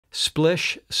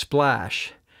Splish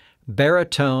Splash,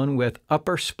 baritone with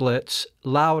upper splits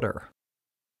louder.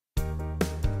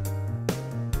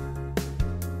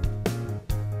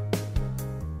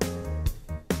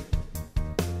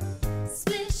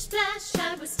 Splish splash,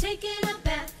 I was taking a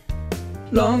bath.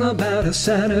 Long about a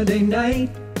Saturday night,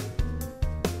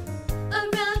 I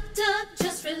rubbed up,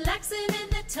 just relaxing in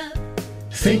the tub.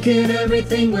 Thinking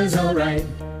everything was alright.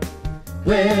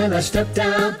 Well, I stepped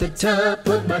out the tub,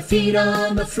 put my feet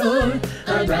on the floor.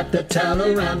 I wrapped the towel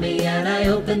around me and I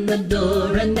opened the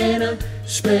door. And then a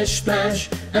splish splash,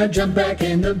 I jumped back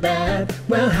in the bath.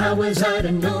 Well, how was I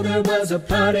to know there was a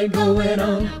party going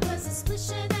on? I was a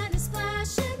splishing and a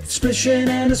splashing, Splishing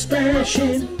and a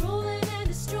splashing, a rolling and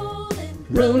a strolling,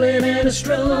 rolling and a a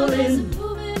strolling,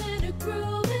 moving and a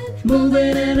grooving,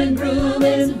 moving and a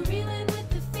grooving, reeling with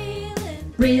the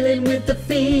feeling. reeling with the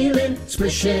feeling,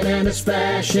 splishing and a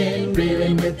splashing,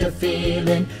 reeling with the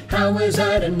feeling. How was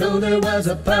I to know there was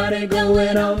a party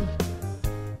going on?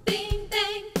 Bing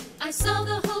bang, I saw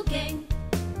the whole gang.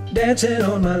 Dancing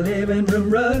on my living room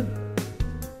rug.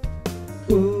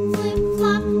 Ooh, Flip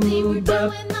flop, they were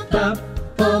bop, doing the bop.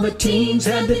 All the teens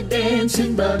had the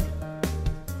dancing bug.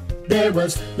 There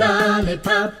was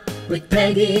Lollipop with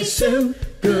Peggy Sue.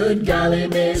 Good golly,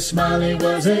 Miss Molly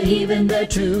was even there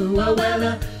too. Oh well,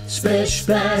 a splish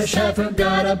splash, I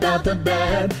forgot about the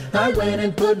bad. I went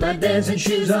and put my dancing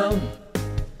shoes on,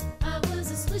 I was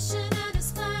a splishing and a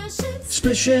splashing,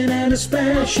 splishing and a I was a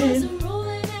splashing,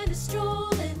 rolling and a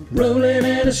strolling, rolling and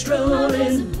a I was a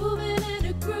strolling, moving and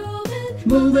a grooving,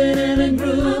 moving and a I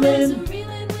was a grooving,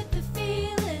 reeling with the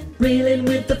feeling. reeling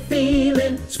with the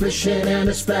feeling, splishing and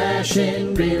a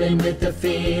splashing, reeling with the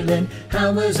feeling.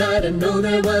 How was I to know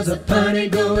there was a party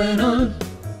going on?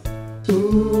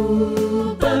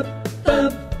 Ooh, bop,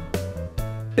 bop,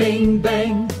 bing,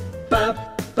 bang, bop,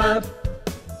 bop.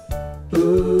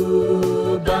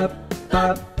 Ooh, bop,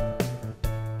 bop,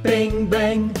 bing,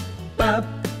 bang, bop,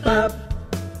 bop.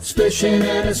 Splishing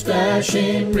and a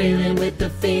splashing, reeling with the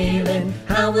feeling.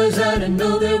 How was I to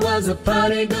know there was a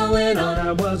party going on?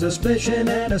 I was a splishing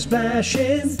and a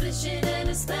splashing, Splishing and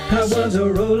a I splashing, was a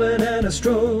rolling and a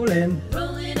strolling,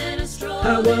 rolling and a strolling,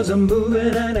 I was a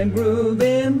moving and a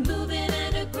grooving, moving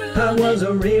and a grooving, I was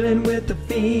a reeling with the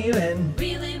feeling.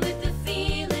 reeling with the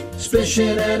feeling.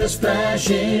 Splishing and a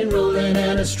splashing, rolling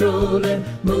and a strolling,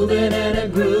 moving and a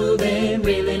grooving,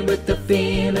 reeling with the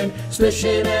feeling.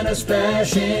 Splishing and a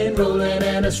splashing, rolling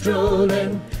and a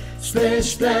strolling.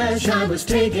 Splish splash, I was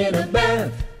taking a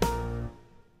bath.